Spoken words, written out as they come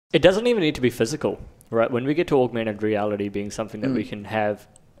It doesn't even need to be physical, right? When we get to augmented reality being something that we can have,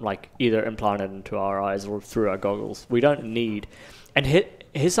 like, either implanted into our eyes or through our goggles, we don't need... And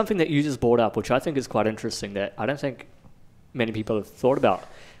here's something that you just brought up, which I think is quite interesting, that I don't think many people have thought about.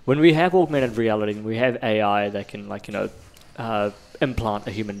 When we have augmented reality and we have AI that can, like, you know, implant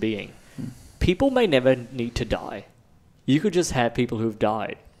a human being, people may never need to die. You could just have people who've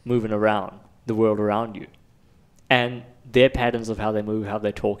died moving around the world around you. And their patterns of how they move, how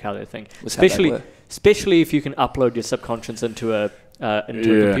they talk, how they think. Especially if you can upload your subconscious into a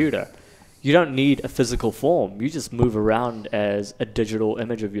computer. You don't need a physical form. You just move around as a digital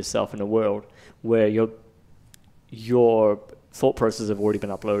image of yourself in a world where your thought processes have already been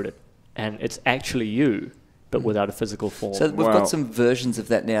uploaded. And it's actually you, but without a physical form. So we've got some versions of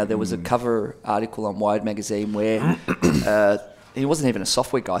that now. There was a cover article on Wired magazine where he wasn't even a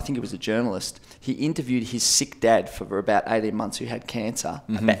software guy. I think he was a journalist. He interviewed his sick dad for about 18 months who had cancer,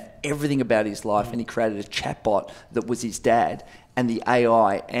 about everything about his life, and he created a chatbot that was his dad. And the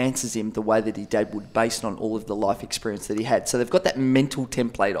AI answers him the way that his dad would, based on all of the life experience that he had. So they've got that mental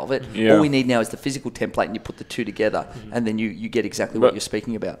template of it. Yeah. All we need now is the physical template, and you put the two together, and then you get exactly what you're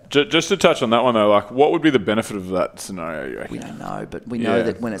speaking about. Just to touch on that one, though, like, what would be the benefit of that scenario, you reckon? We don't know, but we know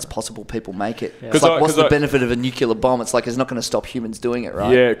that when it's possible, people make it. It's like, what's the benefit of a nuclear bomb? It's like, it's not going to stop humans doing it,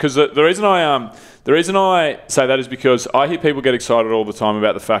 right? Yeah, because the reason I say that is because I hear people get excited all the time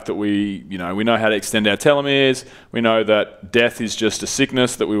about the fact that we know how to extend our telomeres. We know that death is just a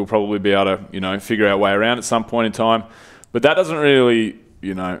sickness that we will probably be able to, figure our way around at some point in time. But that doesn't really,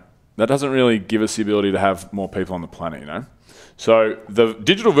 give us the ability to have more people on the planet, So the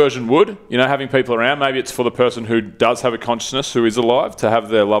digital version would, having people around. Maybe it's for the person who does have a consciousness, who is alive, to have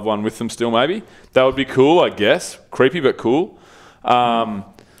their loved one with them still, maybe. That would be cool, I guess. Creepy, but cool.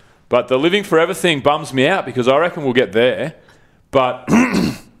 But the living forever thing bums me out, because I reckon we'll get there. But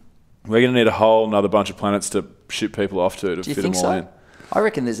we're going to need a whole another bunch of planets to ship people off to fit them all in. I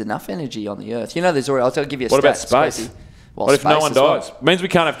reckon there's enough energy on the Earth. There's already... I'll give you a stat. What about space? Well, what if no one dies? It means we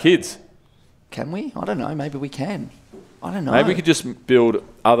can't have kids. Can we? I don't know. Maybe we can. I don't know. Maybe we could just build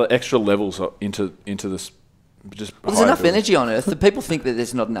other extra levels into this. There's enough energy on Earth. The people think that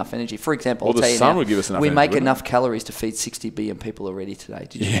there's not enough energy. For example, I'll tell you now, would give us enough we energy, make enough calories to feed 60 billion people already today.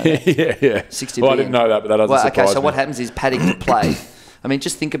 Did you know that? Yeah. 60 billion. I didn't know that, but that doesn't surprise me. So what happens is paddock to play. I mean,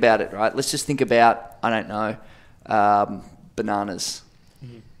 just think about it, right? Let's just think about, I don't know, bananas.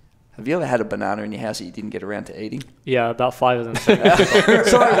 Have you ever had a banana in your house that you didn't get around to eating? Yeah, about 5 of them. Sorry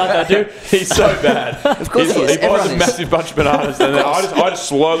about that, dude. He's so bad. Of course he is. He buys a massive bunch of bananas, and then I just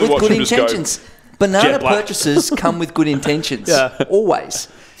slowly watch him just go. Banana purchases come with good intentions, always.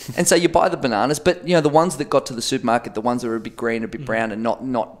 And so you buy the bananas, but the ones that got to the supermarket, the ones that were a bit green, a bit brown, and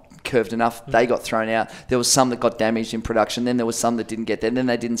not curved enough, they got thrown out. There was some that got damaged in production, then there was some that didn't get there, and then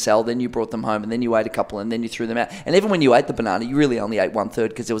they didn't sell, then you brought them home, and then you ate a couple, and then you threw them out. And even when you ate the banana, you really only ate 1/3,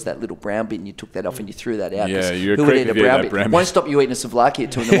 because there was that little brown bit, and you took that off and you threw that out. Yeah, you're who would eat a brown bit? Won't stop you eating a souvlaki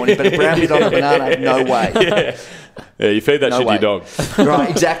at 2 in the morning, but a brown bit on a banana, no way. Yeah, you feed that shit to your dog.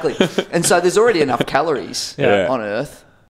 Right, exactly. And so there's already enough calories on Earth.